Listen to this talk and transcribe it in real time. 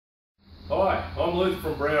Hi, I'm Luke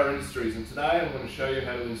from Brower Industries, and today I'm going to show you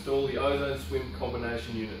how to install the Ozone Swim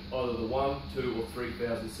combination unit, either the 1, 2 or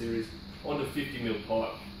 3000 series, onto 50mm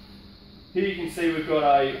pipe. Here you can see we've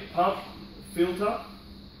got a pump filter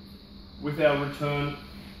with our return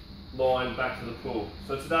line back to the pool.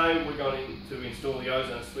 So today we're going to install the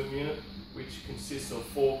Ozone Swim unit, which consists of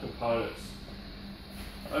 4 components.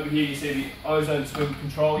 Over here you see the Ozone Swim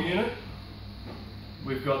control unit.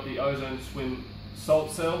 We've got the Ozone Swim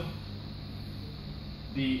salt cell,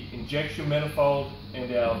 the injection manifold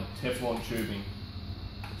and our Teflon tubing.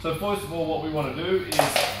 So first of all, what we want to do is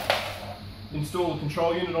install the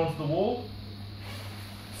control unit onto the wall.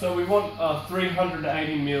 So we want a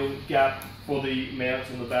 380mm gap for the mounts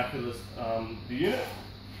in the back of the unit.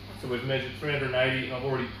 So we've measured 380 and I've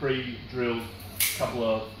already pre-drilled a couple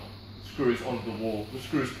of screws onto the wall. The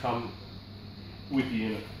screws come with the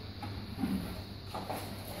unit.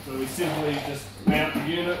 So we simply just mount the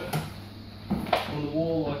unit on the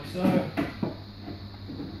wall like so.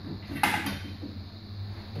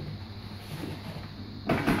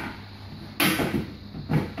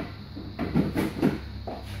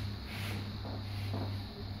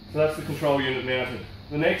 So that's the control unit mounted.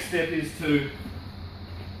 The next step is to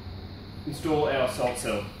install our salt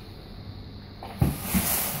cell. So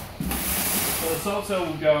the salt cell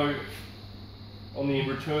will go on the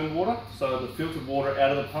return water, so the filtered water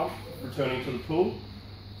out of the pump returning to the pool.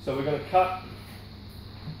 So we're going to cut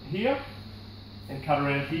here and cut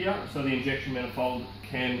around here so the injection manifold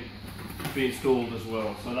can be installed as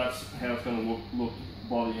well. So that's how it's going to look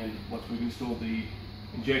by the end once we've installed the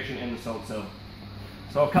injection and the salt cell.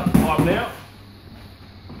 So I'll cut the pipe now.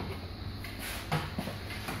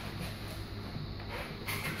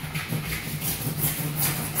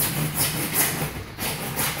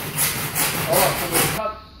 Alright, so we've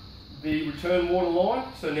cut the return water line,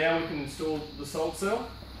 so now we can install the salt cell.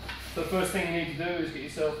 So the first thing you need to do is get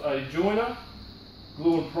yourself a joiner,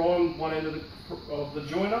 glue and prime one end of the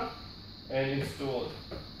joiner and install it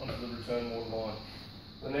onto the return water line.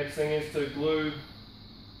 The next thing is to glue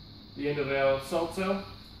the end of our salt cell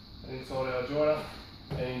inside our joiner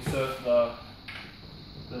and insert the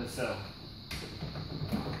cell.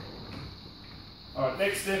 Alright,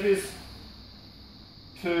 next step is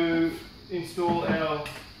to install our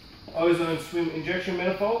Ozone Swim injection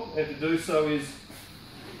manifold, and to do so is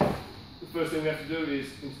the first thing we have to do is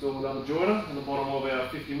install another joiner on the bottom of our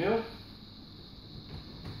 50mm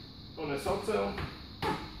on our salt cell,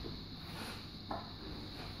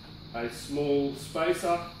 a small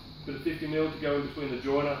spacer, bit of 50mm to go in between the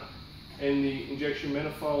joiner and the injection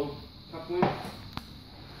manifold coupling.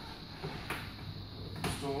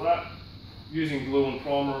 Install that using glue and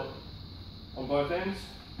primer on both ends.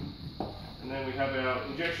 And then we have our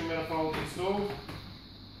injection manifold installed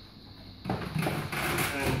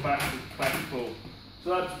and back to full. So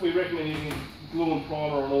that's, we recommend using glue and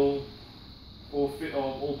primer on all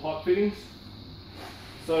pipe fittings.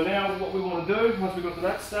 So now what we want to do, once we've got to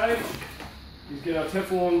that stage, is get our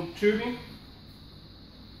Teflon tubing.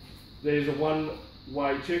 There's a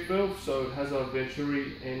one-way check valve, so it has a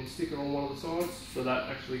Venturi end sticker on one of the sides, so that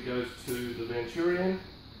actually goes to the Venturi end.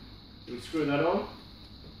 We screw that on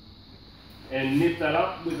and nip that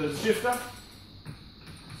up with a shifter.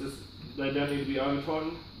 Just, they don't need to be over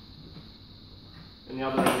tightened. And the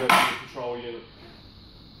other end goes to the control unit.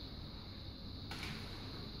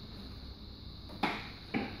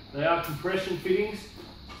 They are compression fittings,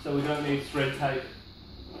 so we don't need thread tape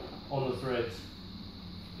on the threads.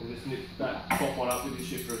 And just nip that top one up with your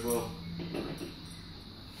shifter as well.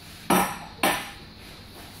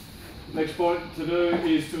 Next point to do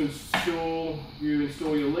is to ensure you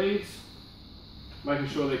install your leads, making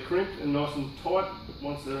sure they're crimped and nice and tight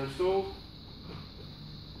once they're installed.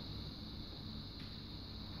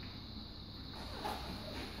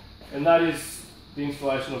 And that is the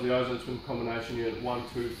installation of the Ozone Swim combination unit 1,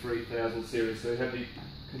 2, 3000 series. So you have the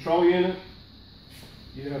control unit,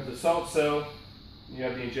 you have the salt cell, you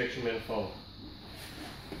have the injection manifold.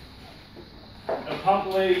 Our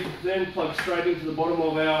pump lead then plugs straight into the bottom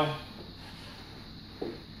of our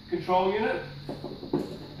control unit,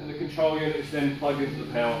 and the control unit is then plugged into the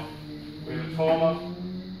power. We have a timer,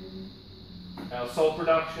 our salt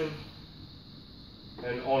production,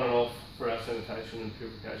 and on and off for our sanitation and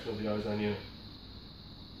purification of the ozone unit.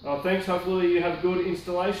 Thanks, hopefully you have a good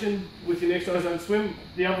installation with your next Ozone Swim.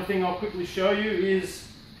 The other thing I'll quickly show you is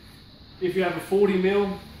if you have a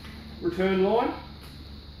 40mm return line,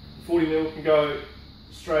 40mm can go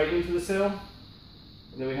straight into the cell,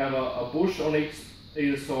 and then we have a bush on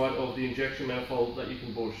either side of the injection manifold that you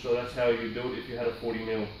can bush. So that's how you do it if you had a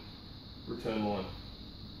 40mm return line.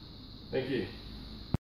 Thank you.